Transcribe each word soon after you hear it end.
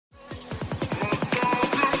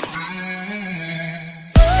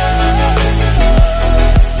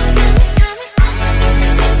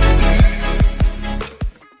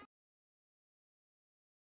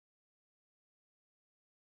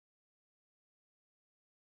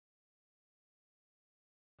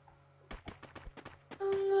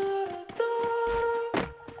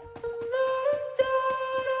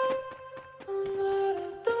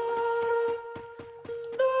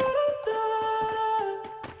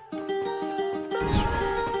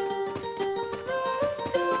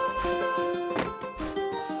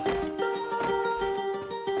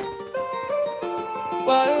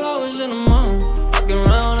5 hours in a month, walking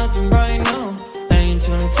around acting right now. I ain't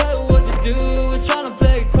tryna tell you what to do, we're tryna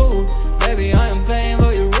play it cool. Baby, I am playing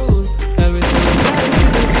by your rules. Everything I gotta do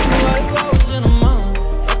to be 5 hours in a month,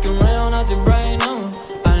 walking around acting right now.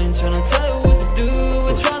 I ain't tryna tell you what to do,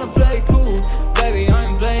 we're tryna play it cool. Baby, I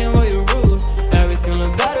am playing by your rules. Everything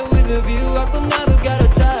look better with a view, I could never get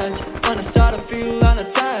attached. When I start to feel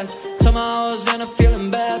unattached, somehow I was in a feeling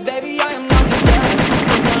bad. Baby, I am not too bad,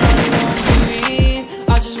 it's not all you want from me.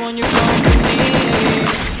 I just want your company.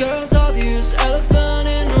 Girls obvious, elephant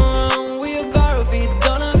in the room. We a battlefield,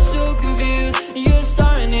 don't act so confused. You're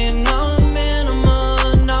starting it, now I'm in a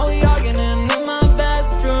month. Now we arguing in my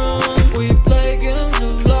bedroom. We play games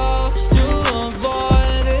of love to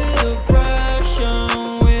avoid the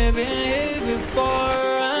depression. We've been here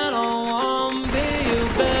before and I won't be your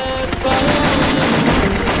bed. 5 hours in a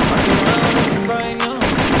month, walking around looking right now.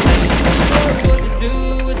 I ain't trying to tell you what to do,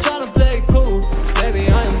 we're trying to play it cool. Baby,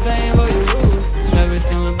 I am playing by your rules.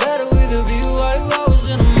 Everything look better with a view. 5 hours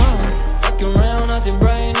in a month, fucking around nothing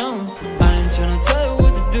right now. I ain't tryna tell you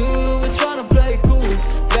what to do, we're tryna play it cool.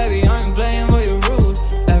 Baby, I am playing by your rules.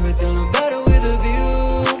 Everything look better with a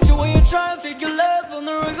view. So when you try and figure love on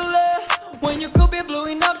the regular, when you could be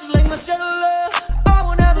blowing up just like my cellular, I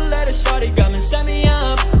will never let a shorty got me, set me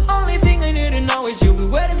up. Only thing I need to know is you be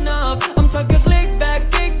wet enough. I'm talking slick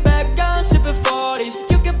back, kick back, gun sipping 40s.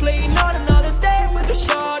 You can play not another day with a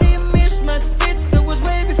shorty. Mismatch fits that was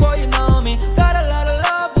way before you know me. Got a lot of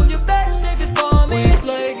love, well you better save it for me. We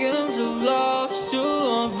play games of love to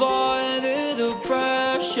avoid the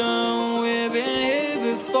depression. We've been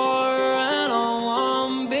here before and I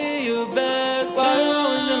won't be your bed. 5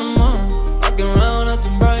 hours in a month, walking around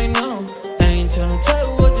acting right now. I ain't tryna tell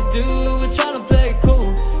you what to do, we're tryna play it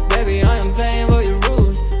cool. Baby, I am playing by your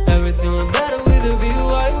rules. Everything look better with a view.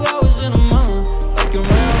 5 hours in a month, walking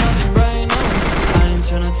around acting right now. I ain't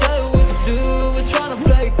tryna tell you what to do, we're tryna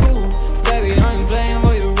play it cool. Baby, I am playing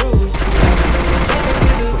by your rules. Everything look better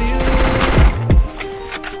with a view.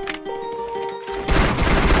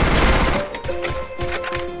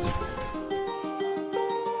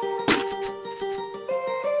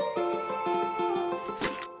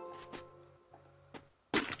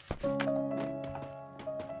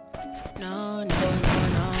 No, no, no,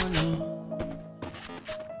 no, no.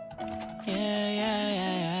 Yeah, yeah,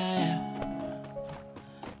 yeah, yeah, yeah.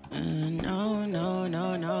 No, no,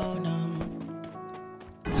 no, no, no.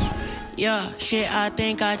 Yeah, shit, I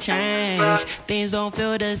think I changed. Things don't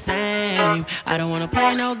feel the same. I don't wanna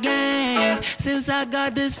play no games. Since I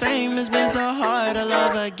got this fame, it's been so hard to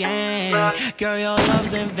love again. Girl, your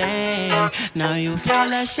love's in vain. Now you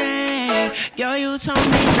feel ashamed. Girl, you told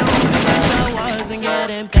me no because I wasn't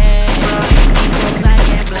getting paid. These folks I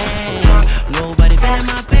can't blame. Nobody feeling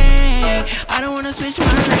my pain. I don't wanna switch my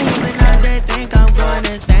lanes and now they think I'm going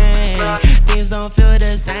insane. Things don't feel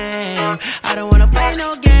the same. I don't wanna play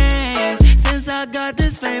no games. Since I got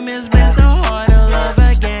this fame, it's been so hard to love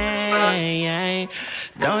again.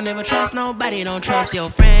 Don't ever trust nobody, don't trust your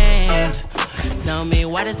friends. Tell me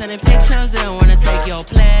why they sending pictures, they don't wanna take your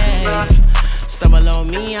place. Stumble on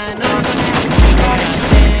me, I know I'm gonna have to see what I've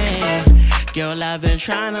been. Girl, I've been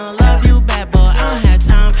trying to love you back, but I don't have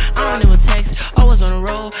time. I don't even text, always on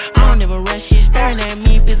the road. I don't even rush, she's staring at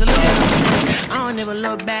me, busy looking at me. I don't even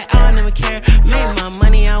look back, I don't even care. Make my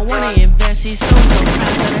money, I wanna invest. She's so proud of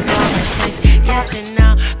the all her sex. Yes and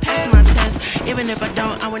now, pass my test. Even if I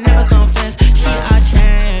don't, I would never confess. I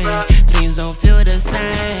changed, things don't feel the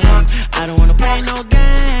same. I don't wanna play no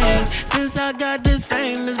games. Since I got this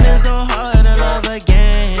fame, it's been so hard to love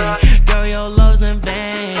again. Girl, your love's in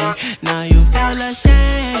vain. Now you feel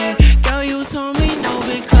ashamed. Girl, you told me no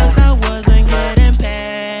because I wasn't getting paid.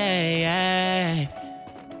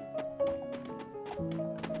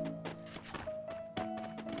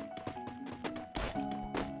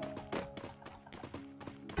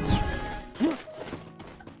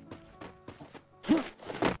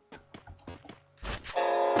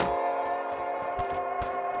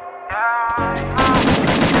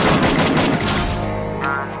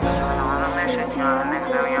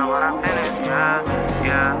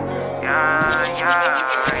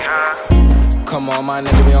 Come on, my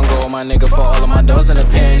nigga, we on go, my nigga, for all of my doors in the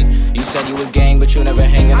pen. You said you was gang, but you never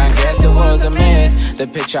hanging, I guess it was a myth. The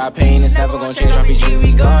picture I paint is never gonna change, RPG,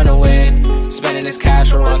 we gonna win. Spending the this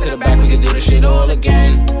cash or run to the back, we can do this shit all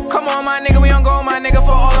again. Come on, my nigga, we on go, my nigga,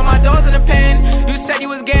 for all of my doors in the pen. You said you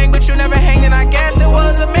was gang, but you never hanged, and I guess it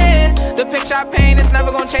was a myth. The picture I paint, it's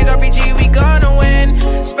never gonna change, RPG, we gonna win.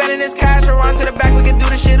 Spending this cash or run to the back, we can do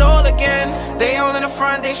this shit all again. They all in the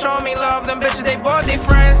front, they showing me love, them bitches, they bought their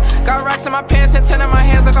friends. Got racks in my pants and 10 in my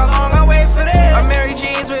hands, look how long I wait for this. I'm Mary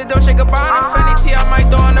Jeans with Dolce Gabbana, Fendi T, I might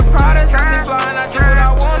throw in the Pradas. I stay fly and I do what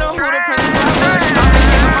I wanna, who the prince of my I'm the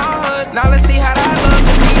king of my hood, now let's see how that look.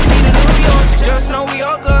 DC to New York, just know we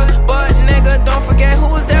all good. But nigga, don't forget who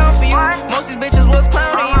was down for you. Most these bitches was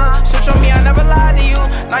clowning you. Switch on me, I never lied to you.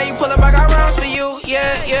 Now you pull up, I got rounds for you.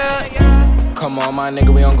 Yeah. Come on, my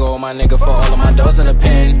nigga, we on go, my nigga, for all of my doors in the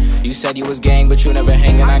pen. You said you was gang, but you never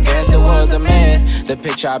hang, and I guess it was a myth. The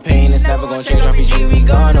picture I paint, it's never gonna change, RPG, we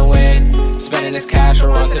gonna win. Spending this cash or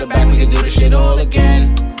run to the back, we can do this shit all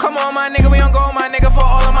again. Come on, my nigga, we on go, my nigga, for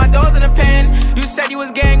all of my doors in the pen. You said you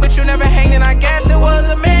was gang, but you never hang, and I guess it was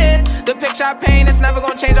a myth. The picture I paint, it's never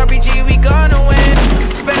gonna change, RPG, we gonna win.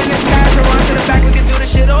 Spending this cash or run to the back, we can do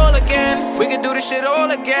this shit all again. We can do this shit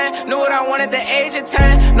all again. Knew what I wanted at the age of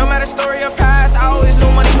 10. No matter story or path, I always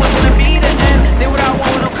knew money was gonna be the end. Did what I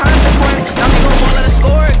want with no consequence. Now we gon' ball in the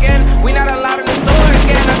score again. We not allowed in the store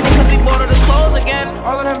again. I think cause we bought all the clothes again.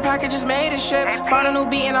 All of them packages made a shit. Found a new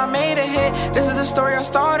beat and I made a hit. This is a story I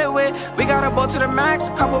started with. We got a boat to the max,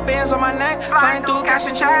 couple bands on my neck, flying through cash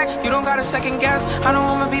and checks. You don't gotta second guess. I know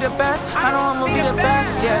I'ma be the best. I know I'ma be the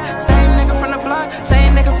best. Yeah, same nigga from the block,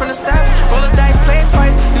 same nigga from the steps. Roll the dice, play it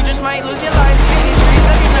twice. You just might lose your life in these streets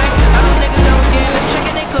every night. I know niggas that was getting this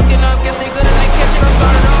chicken, they cooking up. Guess they good in the kitchen. I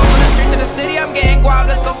started off on the streets of the city. I'm getting guap.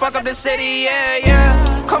 Let's go fuck up the city. Yeah.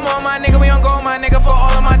 Come on, my nigga, we on go, my nigga, for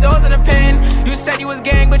all of my doors in the pen. You said you was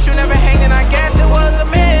gang, but you never hanged, and I guess it was a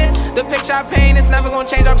myth. The picture I paint, it's never gonna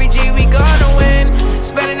change, RPG, we gonna win.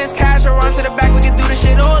 Spending this cash or run to the back, we can do this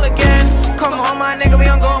shit all again. Come on, my nigga, we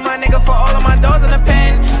on go, my nigga, for all of my doors in the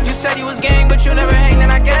pen. You said you was gang, but you never hanged,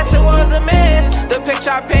 and I guess it was a myth. The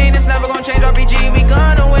picture I paint, it's never gonna change, RPG, we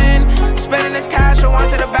gonna win. Spending this cash or run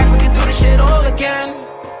to the back, we can do this shit all again.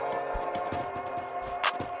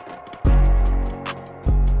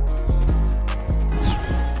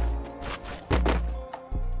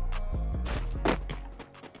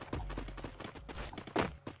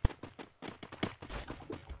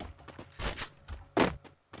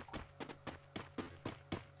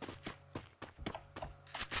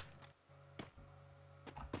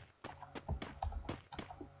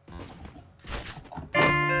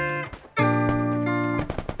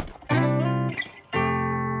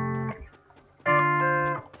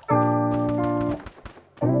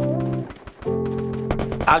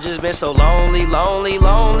 I've just been so lonely. I've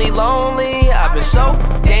been so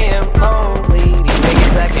damn lonely. These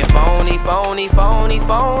niggas acting phony.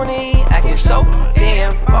 Acting so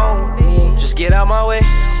damn phony. Just get out my way.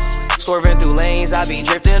 Swerving through lanes, I be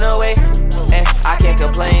drifting away. And I can't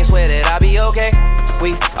complain, swear that I be okay.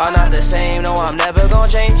 We are not the same, no, I'm never gonna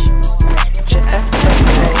change.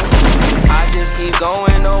 I just keep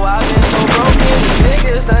going, no, I've been so broken. These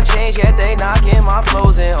niggas done changed, yet they knocking my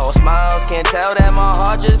flows in. All smiles, can't tell that my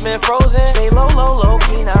heart just been frozen. Stay low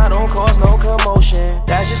key, now don't cause no commotion.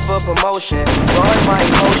 That's just for promotion, guard my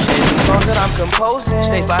emotions. The songs that I'm composing,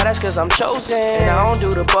 stay fly, that's cause I'm chosen. And I don't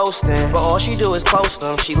do the boasting, but all she do is post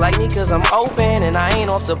them. She like me cause I'm open, and I ain't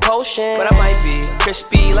off the potion. But I might be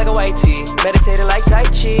crispy like a white tee, meditated like Tai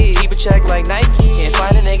Chi, keep a check like Nike. Can't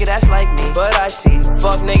find a nigga that's like me, but I see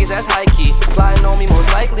fuck niggas that's high key. Plotting on me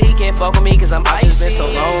most likely, can't fuck with me cause I'm icy. I've just been so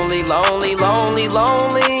lonely.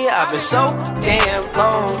 I've been so damn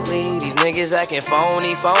lonely. These niggas acting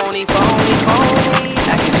phony. Acting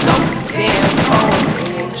so damn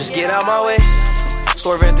phony. Just get out my way.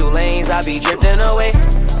 Swerving through lanes, I be drifting away.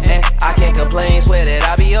 And I can't complain, swear that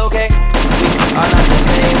I be okay. We are not the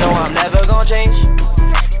same, no, I'm never gonna change.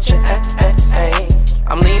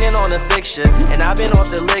 I'm leaning on the fixture, and I've been off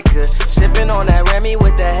the liquor. Sipping on that Remy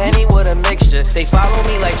with the Henny with a mixture. They follow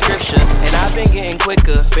me like scripture, and I've been getting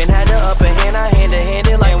quicker. Been had the upper hand, I hand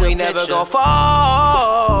it like we never gon'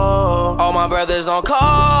 fall. All my brothers on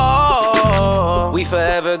call, we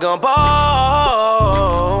forever gon'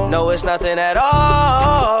 ball. No, it's nothing at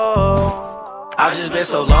all. I've just been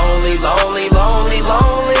so lonely. I've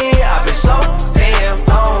been so damn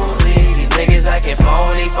lonely. These niggas acting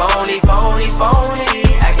phony.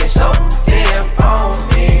 Acting so damn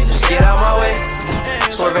phony. Just get out my way.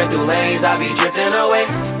 Swerving through lanes, I be drifting away.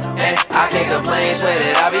 And I can't complain, swear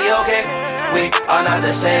that I be okay. We are not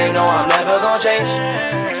the same, no, I'm never gonna change.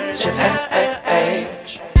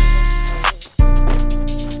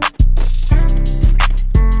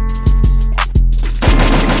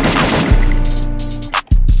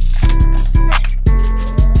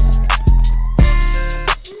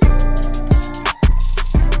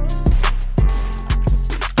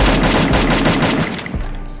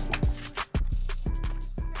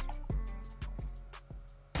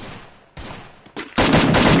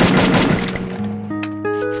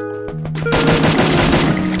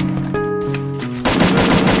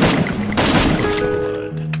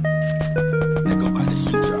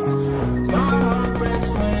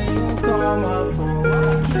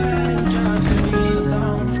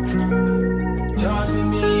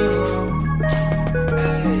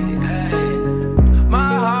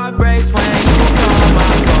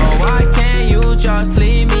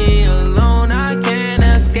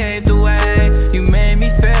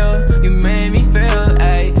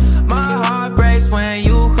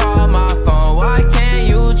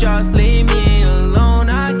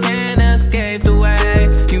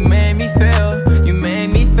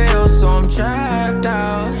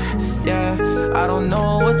 don't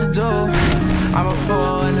know what to do. I'm a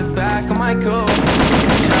fool in the back of my coupe.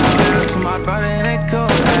 Shout out to my brother and it cool.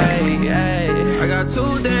 Ay, ay. I got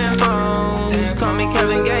 2 damn phones. Call me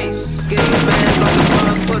Kevin Gates. Get these bands, lock them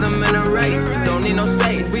up, put them in a race. Don't need no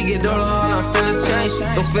safe. We get all our feelings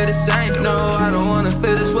change. Don't feel the same. No, I don't wanna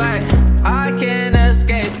feel this way.